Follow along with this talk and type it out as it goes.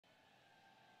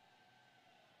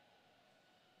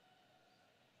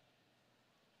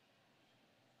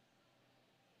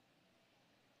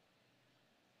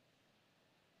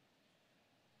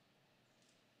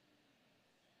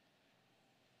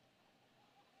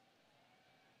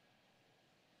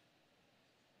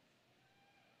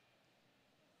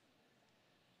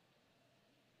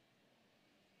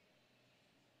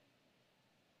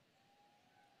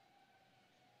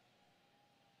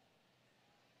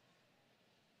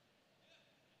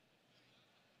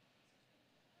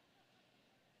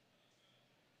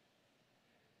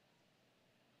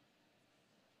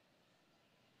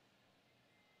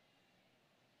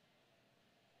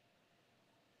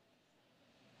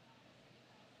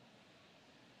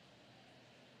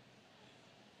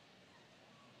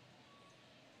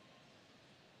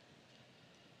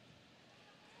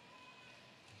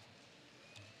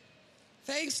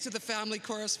Thanks to the Family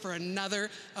Chorus for another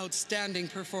outstanding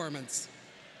performance.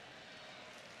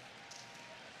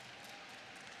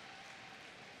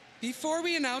 Before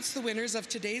we announce the winners of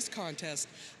today's contest,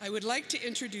 I would like to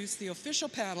introduce the official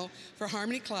panel for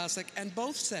Harmony Classic and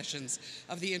both sessions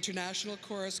of the International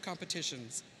Chorus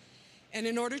competitions. And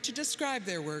in order to describe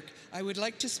their work, I would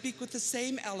like to speak with the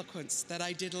same eloquence that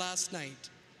I did last night.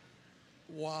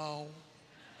 Wow.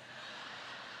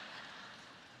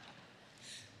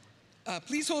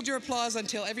 Please hold your applause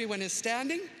until everyone is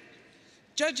standing.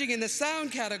 Judging in the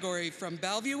sound category from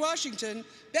Bellevue, Washington,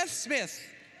 Beth Smith.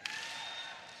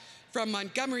 From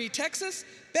Montgomery, Texas,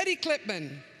 Betty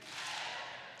Clipman.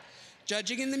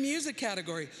 Judging in the music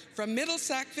category from Middle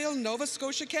Sackville, Nova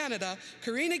Scotia, Canada,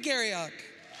 Karina Garriok.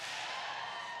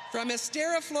 From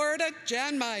Estera, Florida,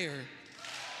 Jan Meyer.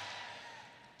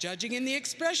 Judging in the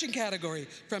expression category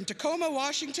from Tacoma,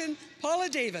 Washington, Paula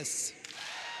Davis.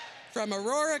 From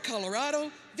Aurora, Colorado,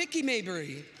 Vicki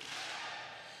Maybury.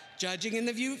 Judging in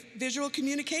the visual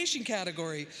communication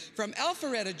category from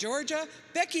Alpharetta, Georgia,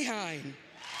 Becky Hine.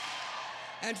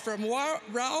 And from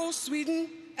Rao, Sweden,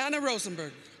 Anna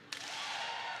Rosenberg.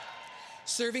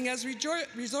 Serving as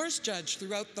resource judge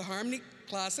throughout the Harmony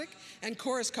Classic and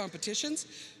Chorus competitions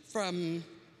from,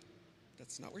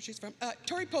 that's not where she's from,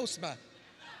 Tori Postma.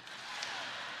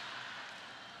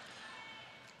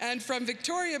 And from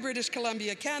Victoria, British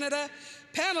Columbia, Canada,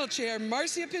 panel chair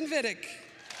Marcia Pinvidic.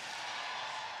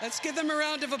 Let's give them a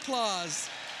round of applause.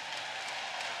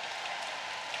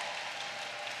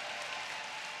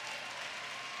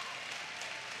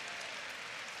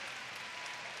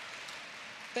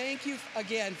 Thank you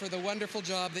again for the wonderful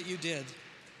job that you did.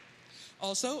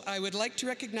 Also, I would like to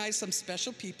recognize some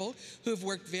special people who have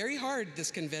worked very hard this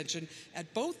convention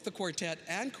at both the quartet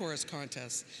and chorus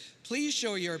contests. Please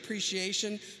show your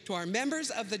appreciation to our members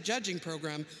of the judging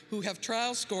program who have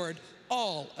trial scored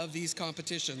all of these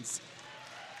competitions.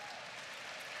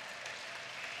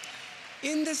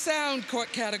 In the sound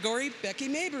category, Becky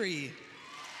Maybury.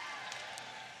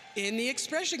 In the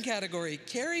expression category,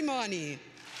 Carrie Money.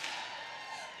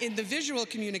 In the visual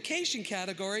communication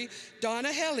category,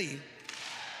 Donna Helly.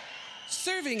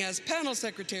 Serving as panel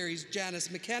secretaries,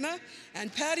 Janice McKenna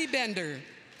and Patty Bender.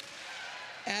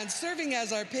 And serving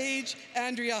as our page,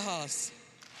 Andrea Haas.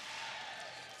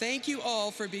 Thank you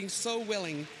all for being so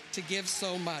willing to give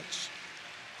so much.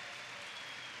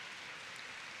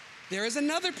 There is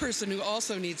another person who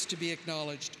also needs to be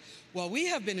acknowledged. While we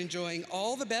have been enjoying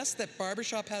all the best that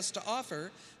barbershop has to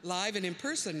offer, live and in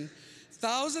person,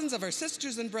 thousands of our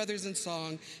sisters and brothers in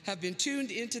song have been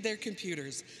tuned into their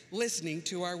computers, listening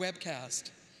to our webcast.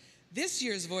 This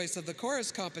year's voice of the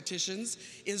chorus competitions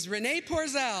is Renee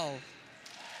Porzal.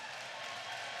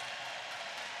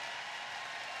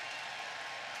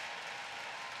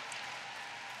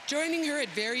 Joining her at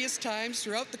various times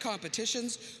throughout the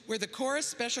competitions were the chorus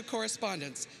special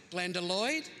correspondents, Glenda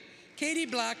Lloyd, Katie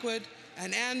Blackwood,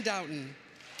 and Ann Doughton.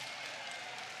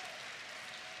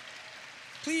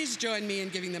 Please join me in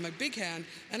giving them a big hand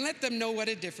and let them know what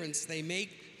a difference they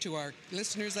make to our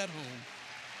listeners at home.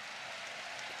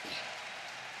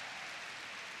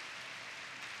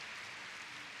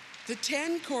 The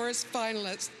 10 chorus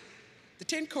contest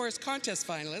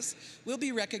finalists will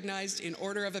be recognized in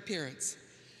order of appearance.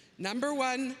 Number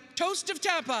 1, Toast of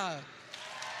Tampa.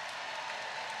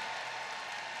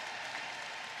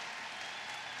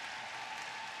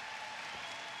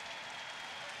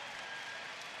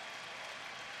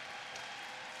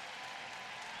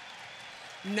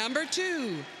 Number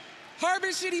 2,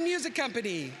 Harbor City Music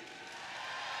Company.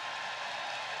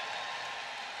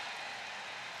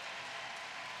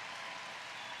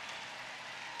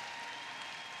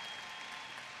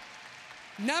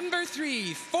 Number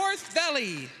 3, Fourth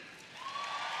Valley.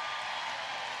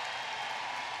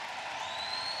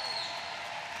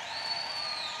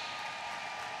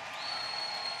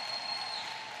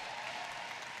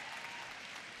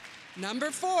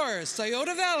 Number 4,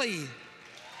 Scioto Valley.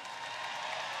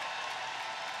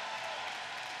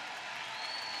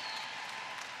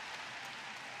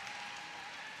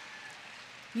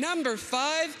 Number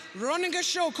 5, Roninga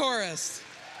Show Chorus.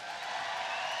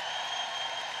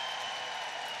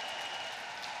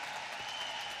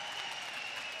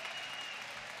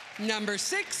 Number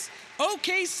 6,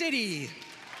 OK City.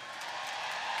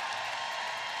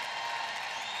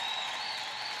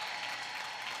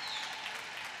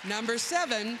 Number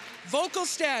 7, Vocal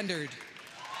Standard.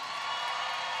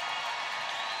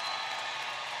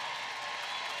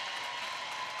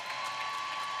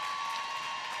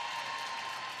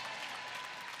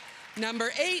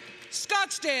 Number 8,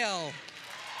 Scottsdale.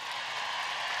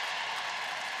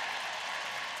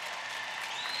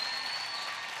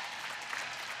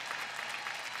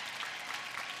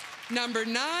 Number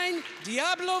 9,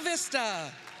 Diablo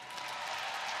Vista.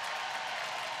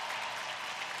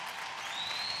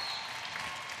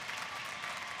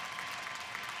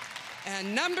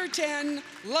 And number 10,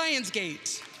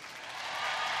 Lionsgate.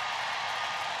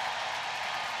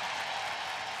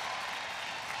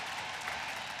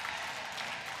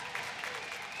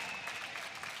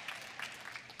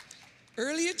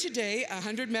 Earlier today,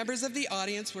 100 members of the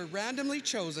audience were randomly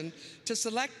chosen to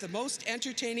select the most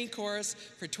entertaining chorus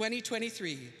for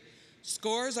 2023.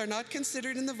 Scores are not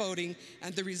considered in the voting,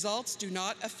 and the results do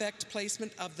not affect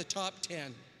placement of the top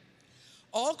 10.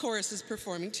 All choruses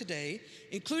performing today,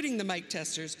 including the mic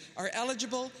testers, are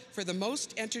eligible for the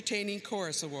Most Entertaining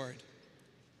Chorus Award.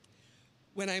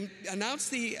 When I announce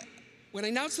the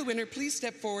winner, please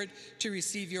step forward to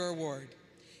receive your award.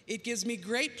 It gives me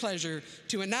great pleasure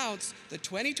to announce the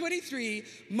 2023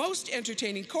 Most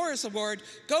Entertaining Chorus Award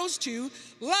goes to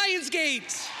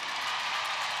Lionsgate.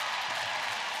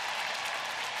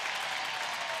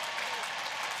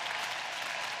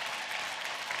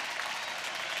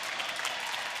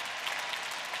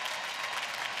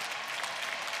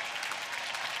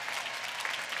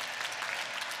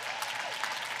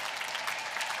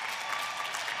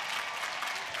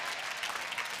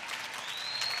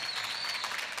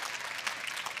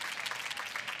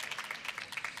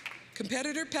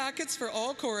 Competitor packets for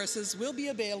all choruses will be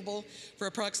available for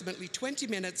approximately 20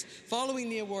 minutes following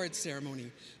the awards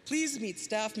ceremony. Please meet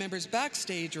staff members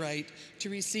backstage right to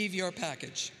receive your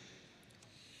package.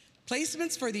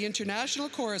 Placements for the International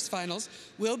Chorus Finals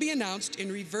will be announced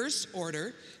in reverse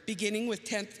order, beginning with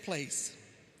 10th place.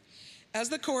 As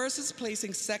the choruses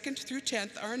placing 2nd through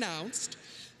 10th are announced,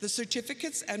 the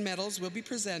certificates and medals will be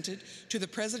presented to the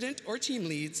president or team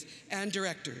leads and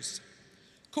directors.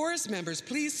 Chorus members,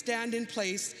 please stand in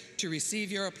place to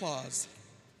receive your applause.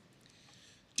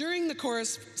 During the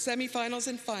chorus semifinals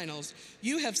and finals,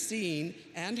 you have seen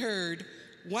and heard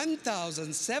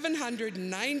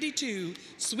 1,792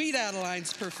 Sweet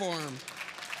Adelines perform.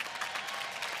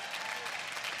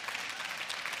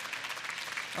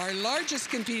 Our largest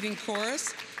competing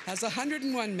chorus has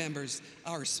 101 members,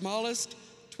 our smallest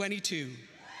 22.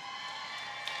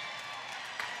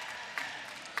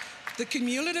 The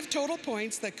cumulative total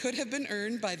points that could have been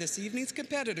earned by this evening's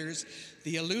competitors,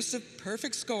 the elusive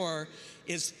perfect score,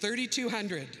 is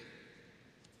 3,200.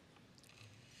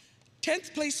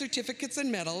 10th place certificates and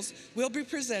medals will be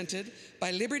presented by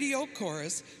Liberty Oak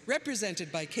Chorus,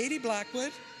 represented by Katie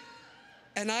Blackwood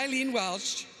and Eileen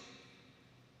Welch,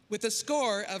 with a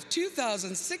score of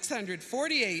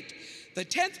 2,648. The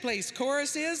 10th place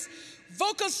chorus is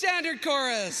Vocal Standard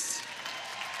Chorus.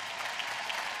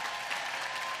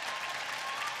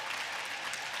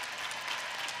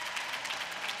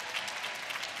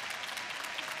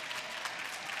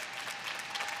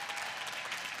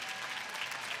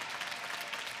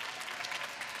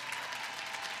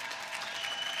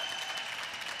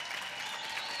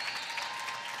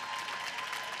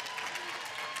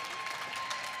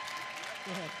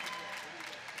 Go ahead.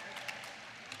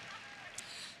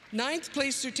 9th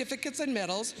place certificates and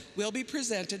medals will be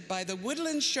presented by the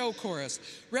Woodland Show Chorus,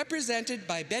 represented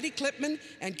by Betty Clipman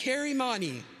and Carrie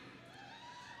Money.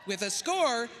 With a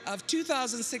score of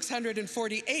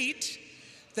 2,648,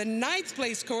 the 9th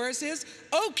place chorus is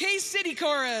OK City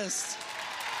Chorus.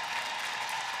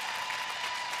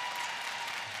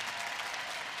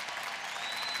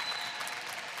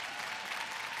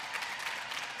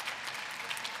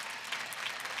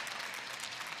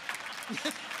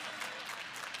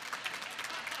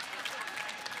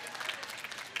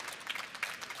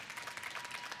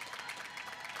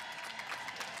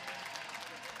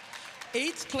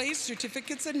 Eighth place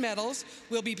certificates and medals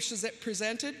will be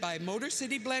presented by Motor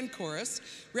City Blend Chorus,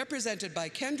 represented by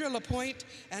Kendra Lapointe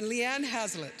and Leanne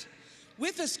Hazlitt.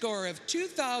 With a score of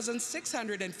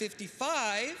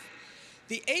 2,655,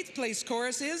 the 8th place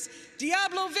chorus is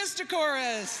Diablo Vista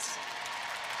Chorus.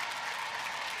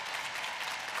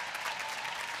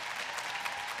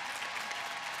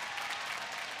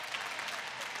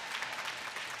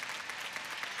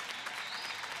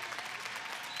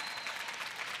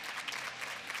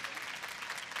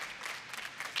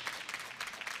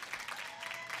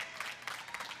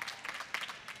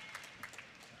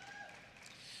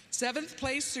 Seventh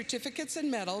place certificates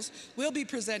and medals will be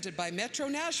presented by Metro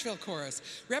Nashville Chorus,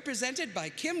 represented by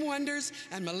Kim Wonders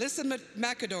and Melissa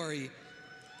McAdory.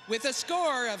 With a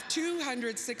score of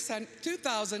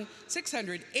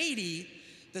 2,680,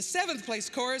 the 7th place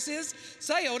chorus is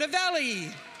Scioto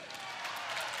Valley.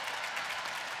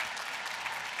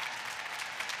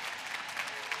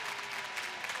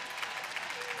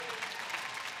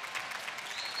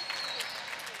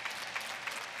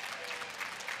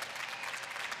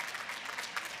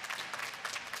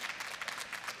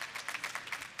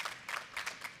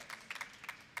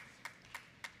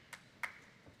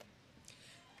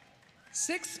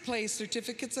 Sixth place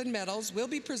certificates and medals will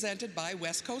be presented by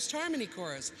West Coast Harmony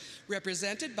Chorus,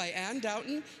 represented by Ann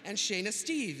Doughton and Shayna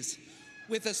Steeves.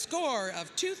 With a score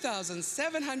of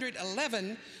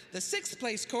 2,711, the sixth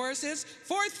place chorus is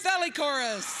Fourth Valley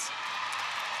Chorus.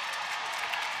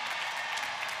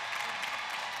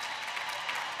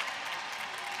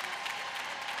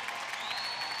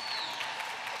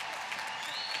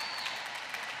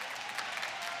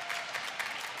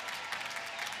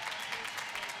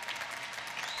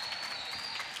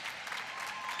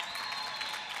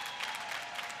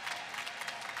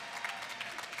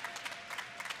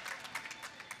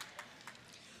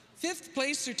 Fifth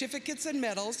place certificates and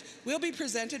medals will be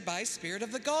presented by Spirit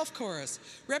of the Golf Chorus,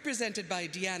 represented by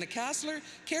Deanna Kassler,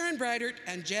 Karen Breitert,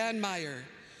 and Jan Meyer.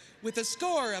 With a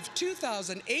score of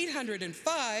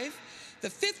 2,805, the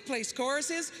fifth place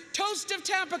chorus is Toast of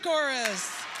Tampa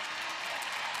Chorus.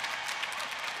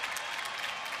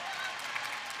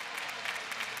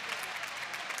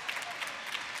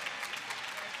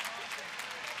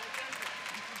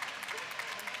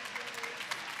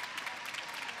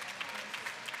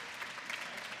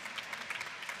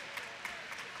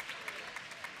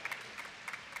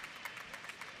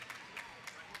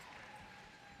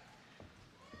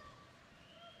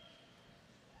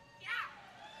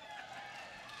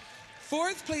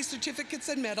 Fourth place certificates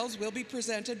and medals will be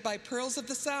presented by Pearls of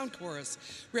the Sound Chorus,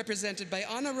 represented by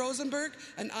Anna Rosenberg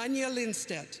and Anya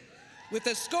Lindstedt. With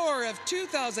a score of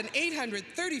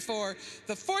 2,834,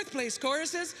 the fourth place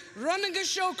chorus is Running a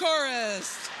Show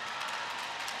Chorus.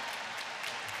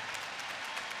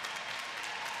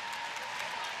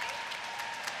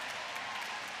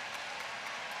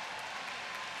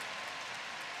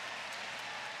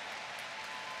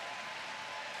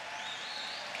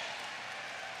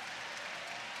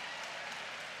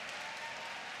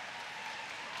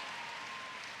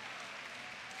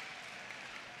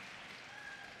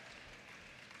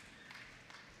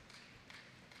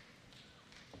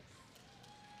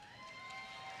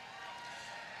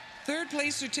 Third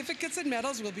place certificates and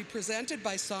medals will be presented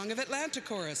by Song of Atlanta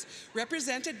Chorus,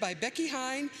 represented by Becky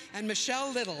Hine and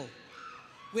Michelle Little.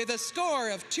 With a score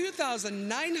of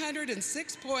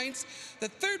 2,906 points, the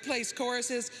third place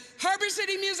chorus is Harbor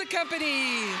City Music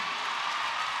Company.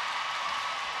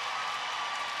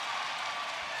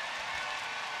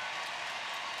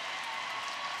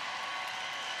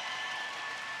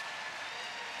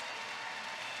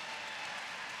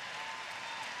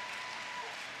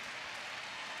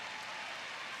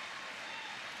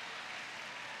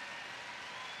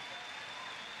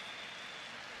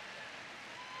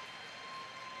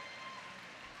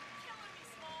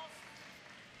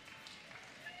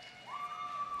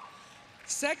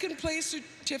 Second place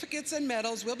certificates and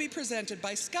medals will be presented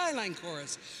by Skyline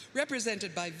Chorus,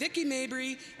 represented by Vicki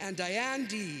Mabry and Diane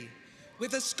D.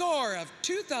 With a score of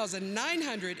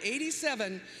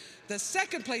 2,987, the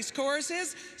second place chorus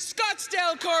is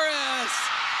Scottsdale Chorus.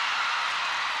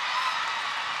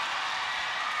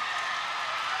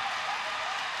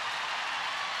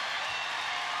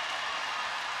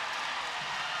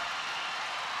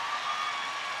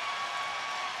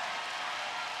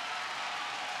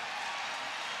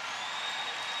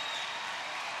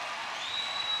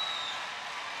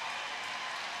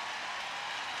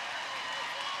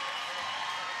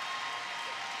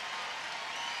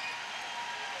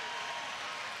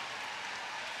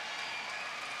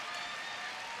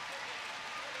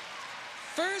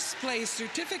 First place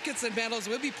certificates and medals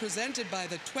will be presented by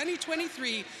the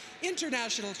 2023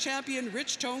 International Champion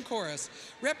Rich Tone Chorus,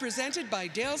 represented by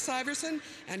Dale Syverson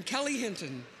and Kelly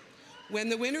Hinton. When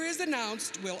the winner is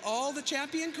announced, will all the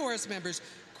champion chorus members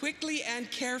quickly and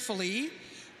carefully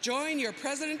join your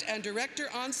president and director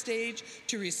on stage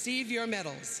to receive your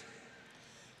medals.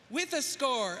 With a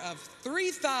score of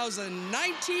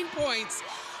 3,019 points,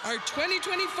 our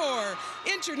 2024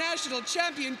 International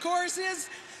Champion Chorus is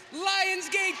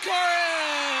Lionsgate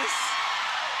Chorus!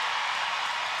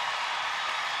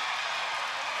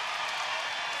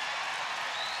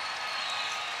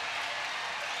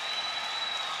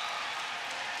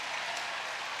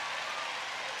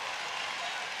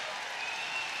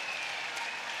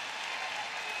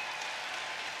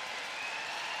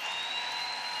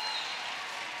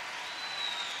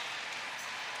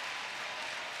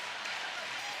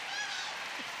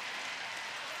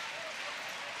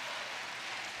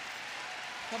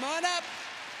 Come on up.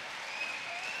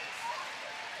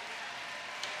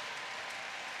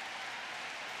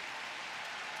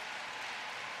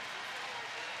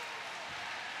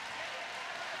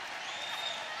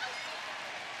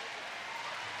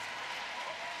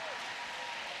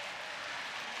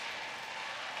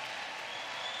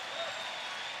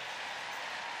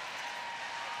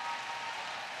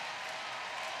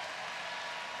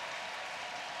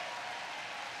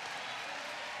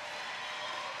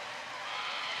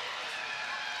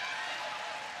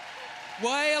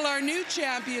 While our new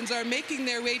champions are making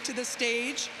their way to the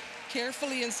stage,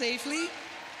 carefully and safely,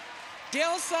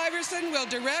 Dale Syverson will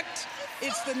direct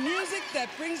It's the Music That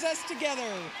Brings Us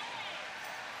Together.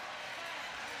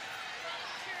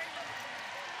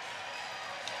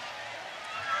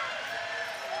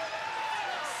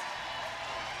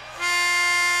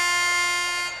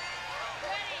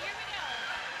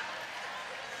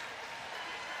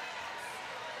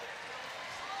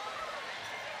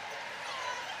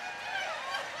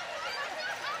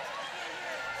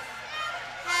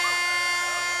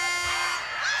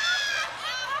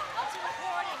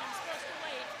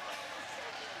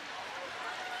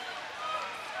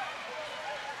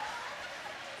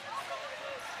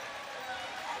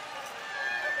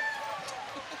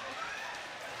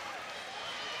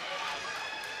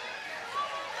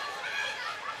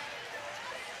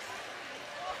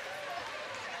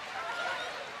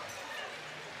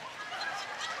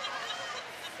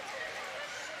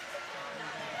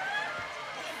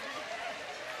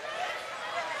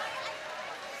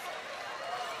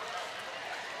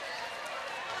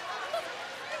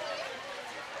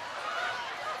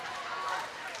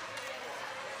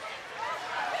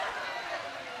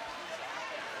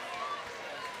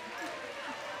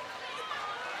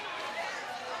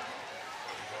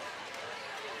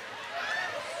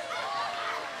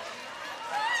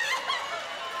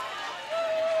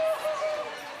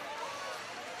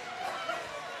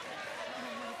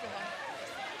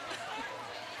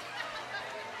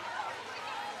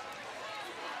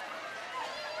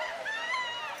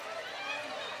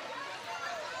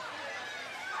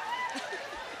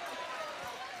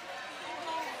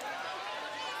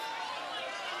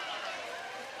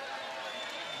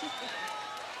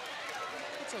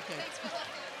 It's okay.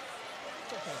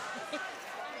 It's okay.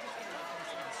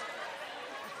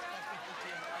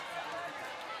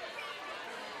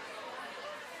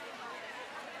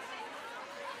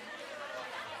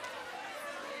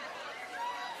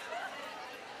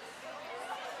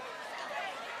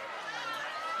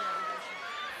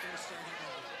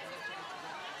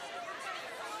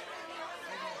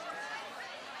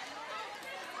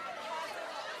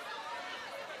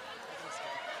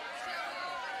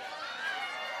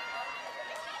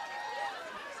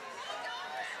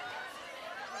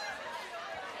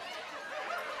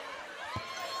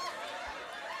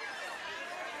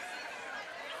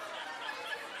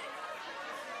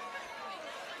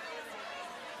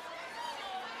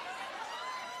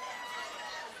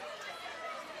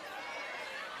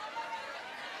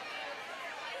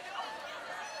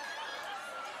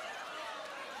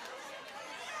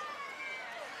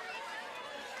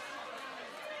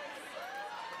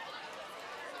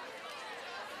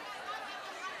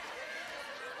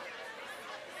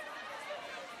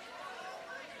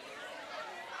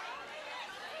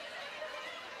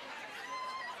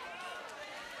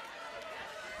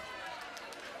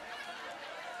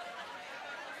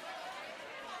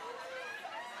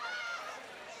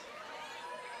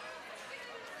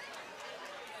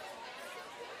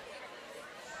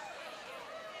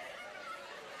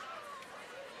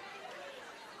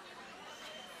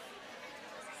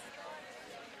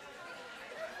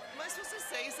 Am I supposed to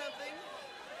say something?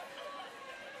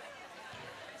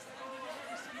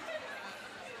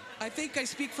 I think I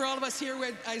speak for all of us here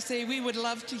when I say we would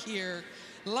love to hear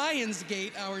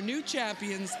Lionsgate, our new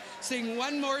champions, sing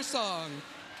one more song.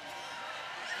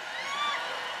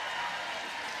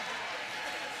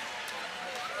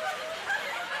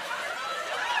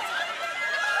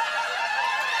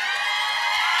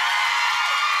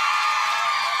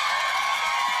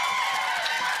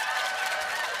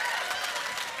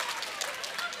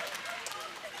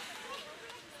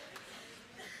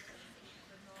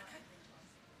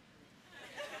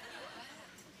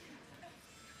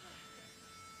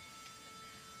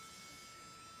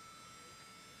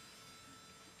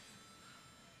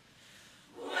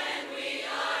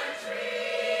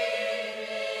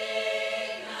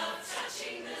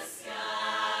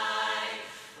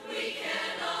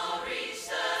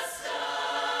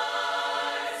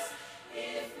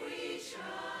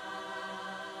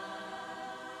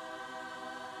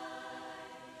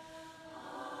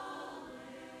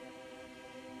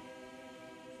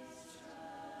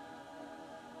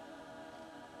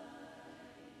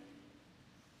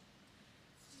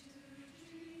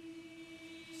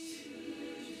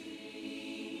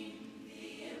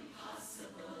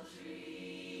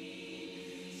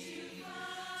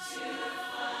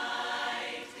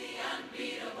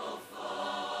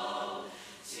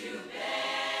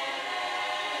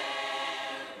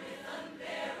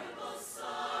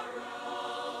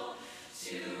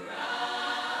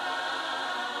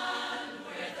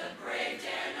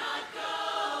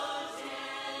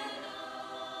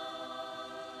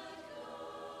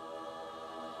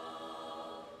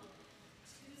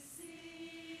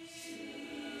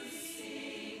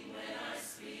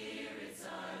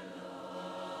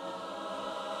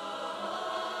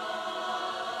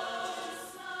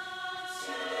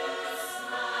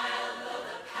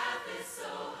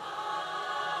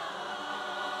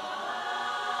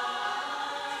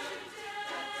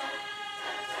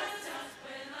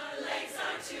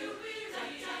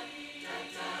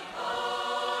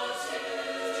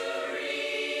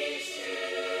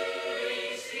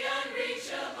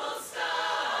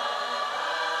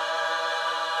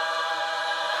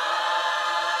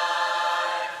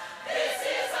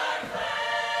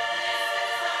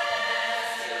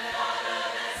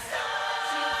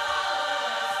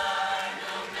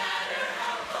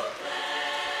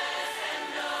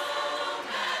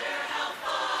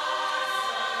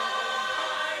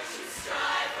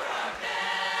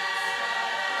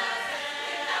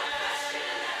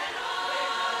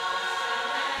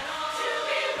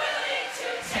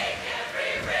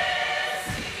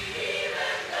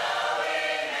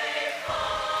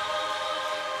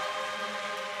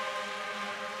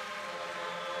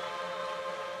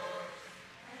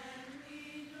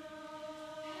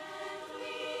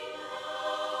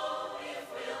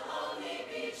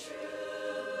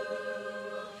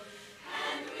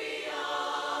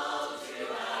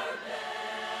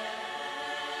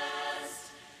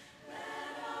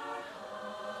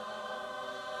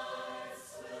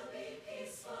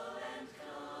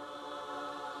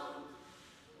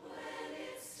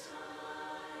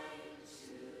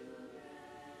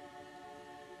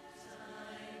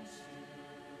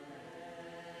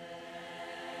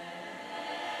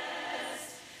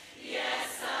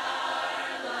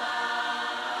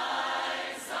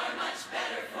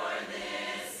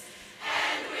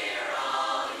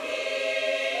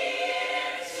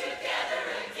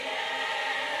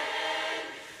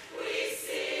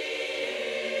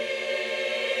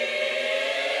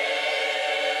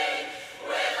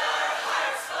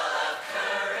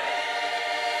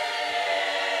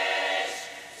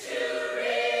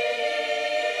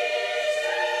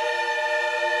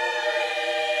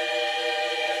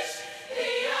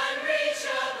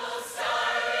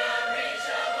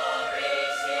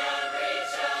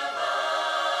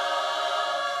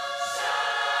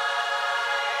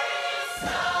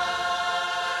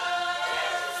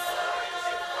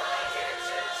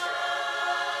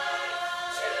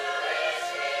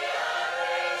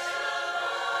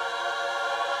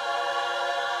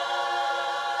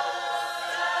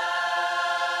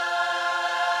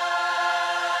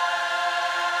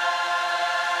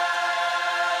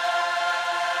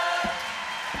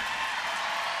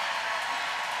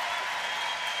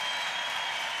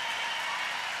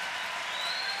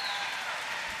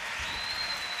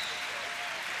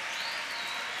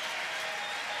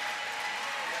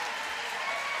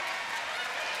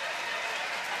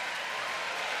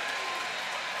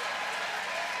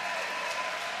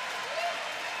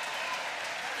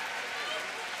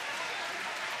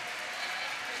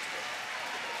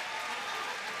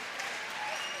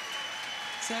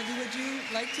 Sandy, would you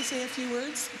like to say a few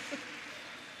words?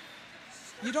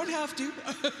 You don't have to.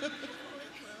 Well,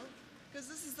 because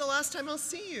this is the last time I'll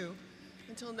see you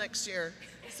until next year.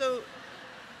 So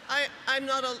I'm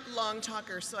not a long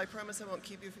talker, so I promise I won't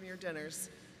keep you from your dinners.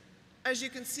 As you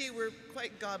can see, we're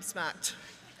quite gobsmacked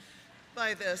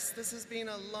by this. This has been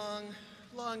a long,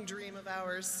 long dream of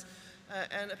ours,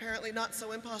 and apparently not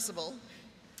so impossible.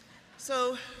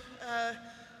 So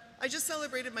I just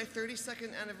celebrated my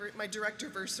 32nd anniversary, my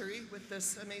directorversary with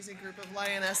this amazing group of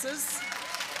lionesses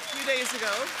a few days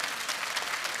ago.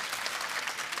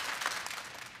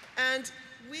 And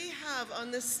we have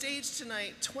on this stage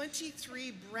tonight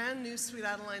 23 brand new Sweet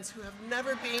Adelines who have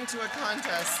never been to a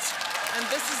contest, and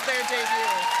this is their debut.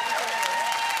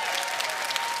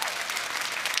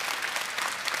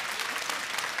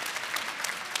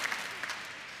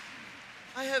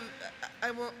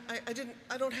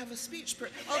 I don't have a speech,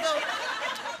 although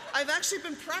I've actually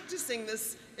been practicing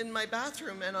this in my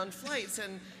bathroom and on flights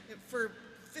and for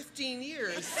 15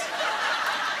 years. I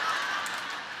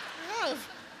have,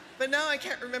 but now I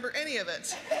can't remember any of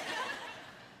it.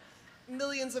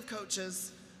 Millions of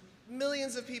coaches,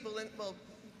 millions of people, well,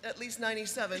 at least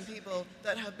 97 people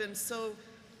that have been so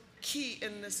key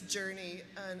in this journey,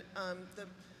 and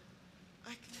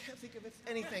I can't think of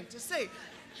anything to say.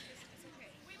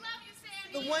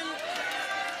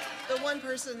 The one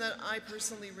person that I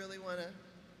personally really want to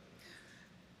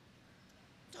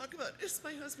talk about is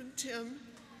my husband, Tim,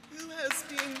 who has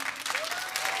been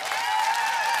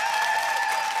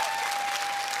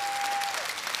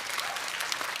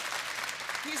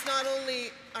he's not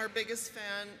only our biggest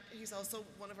fan, he's also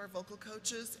one of our vocal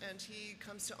coaches, and he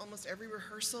comes to almost every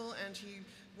rehearsal, and he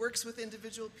works with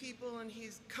individual people, and he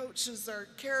coaches our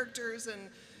characters, and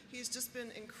he's just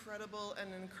been incredible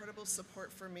and an incredible support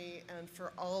for me and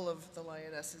for all of the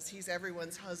lionesses. He's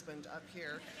everyone's husband up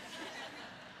here.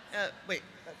 Wait,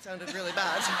 that sounded really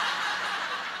bad.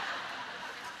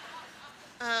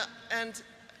 And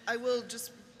I will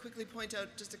just quickly point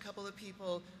out just a couple of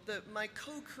people. My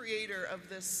co-creator of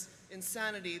this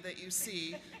insanity that you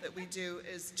see that we do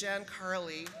is Jan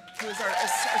Carley, who is our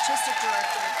artistic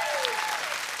director.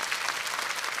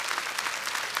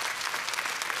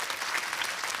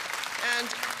 And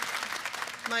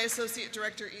my associate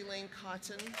director, Elaine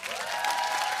Cotton.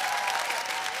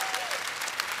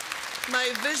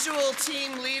 My visual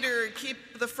team leader,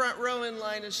 keep the front row in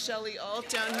line, is Shelley Alt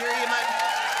down here.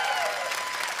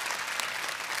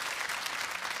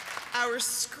 Our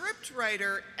script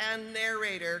writer and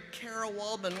narrator, Kara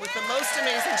Waldman, with the most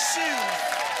amazing shoes.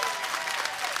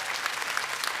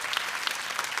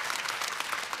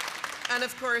 And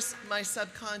of course, my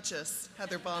subconscious,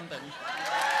 Heather Bombin.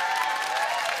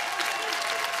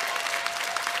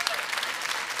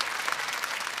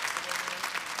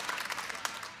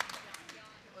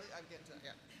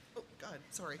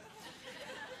 Sorry.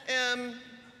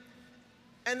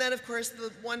 And then, of course,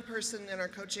 the one person in our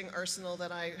coaching arsenal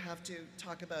that I have to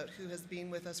talk about who has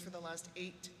been with us for the last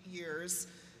 8 years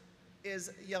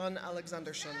is Jan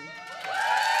Alexandersson.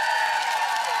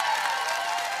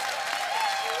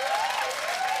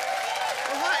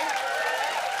 Oh, hi.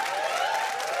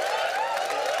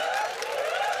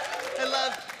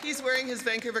 He's wearing his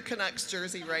Vancouver Canucks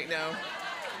jersey right now.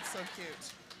 It's so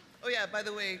cute. Oh yeah, by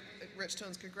the way, Rich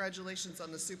Tones, congratulations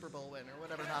on the Super Bowl win, or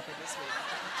whatever happened this week.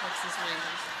 Texas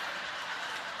Rangers.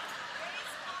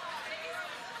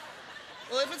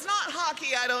 Well, if it's not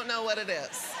hockey, I don't know what it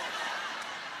is.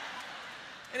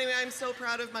 Anyway, I'm so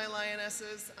proud of my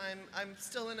lionesses. I'm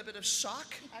still in a bit of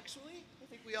shock, actually. I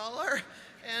think we all are.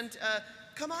 And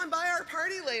come on by our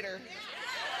party later.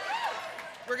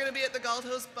 We're going to be at the Galt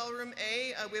House Ballroom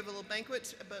A. We have a little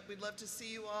banquet, but we'd love to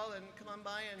see you all, and come on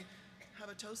by and have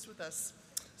a toast with us.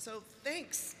 So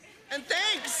thanks. And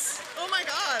thanks. Oh my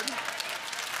God.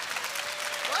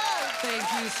 Wow. Thank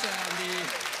you, Sandy.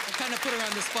 I kind of put her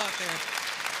on the spot there.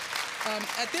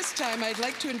 At this time, I'd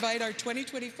like to invite our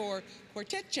 2024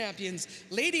 Quartet champions,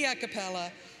 Lady A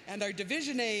Cappella, and our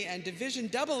Division A and Division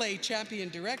AA champion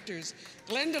directors,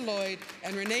 Glenda Lloyd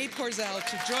and Renee Porzel,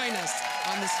 to join us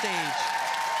on the stage.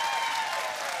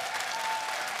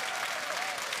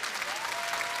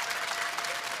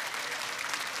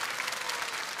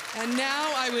 And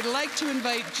now I would like to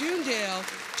invite June Dale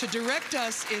to direct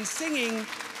us in singing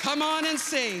Come On and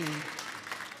Sing.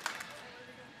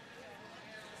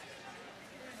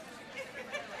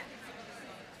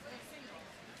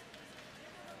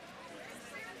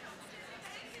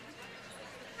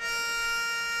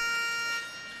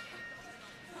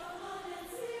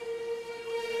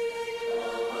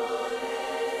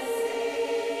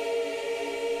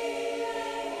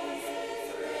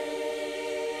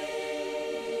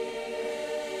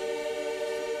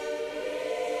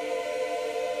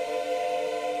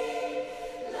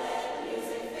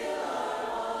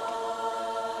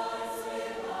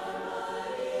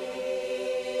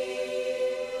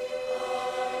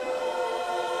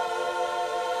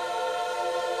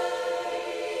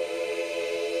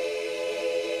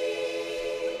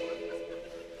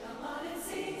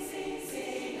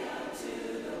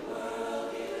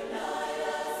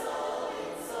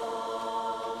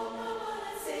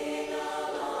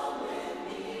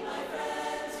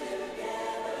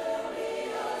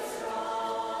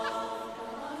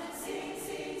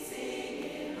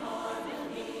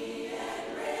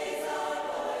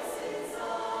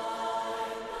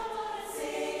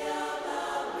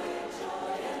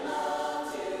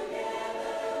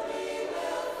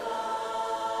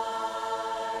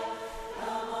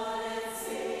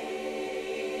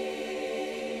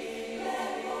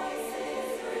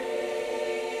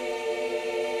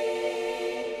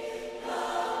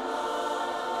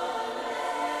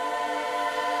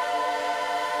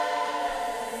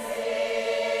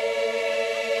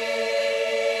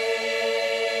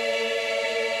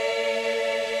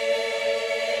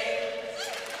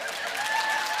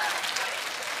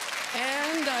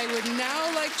 I would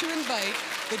now like to invite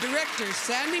the director,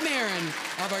 Sandy Marin,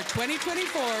 of our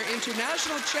 2024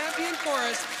 International Champion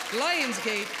Chorus,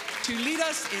 Lionsgate, to lead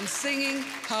us in singing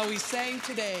How We Sang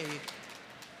Today.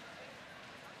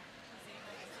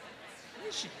 Where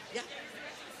is she? Yeah.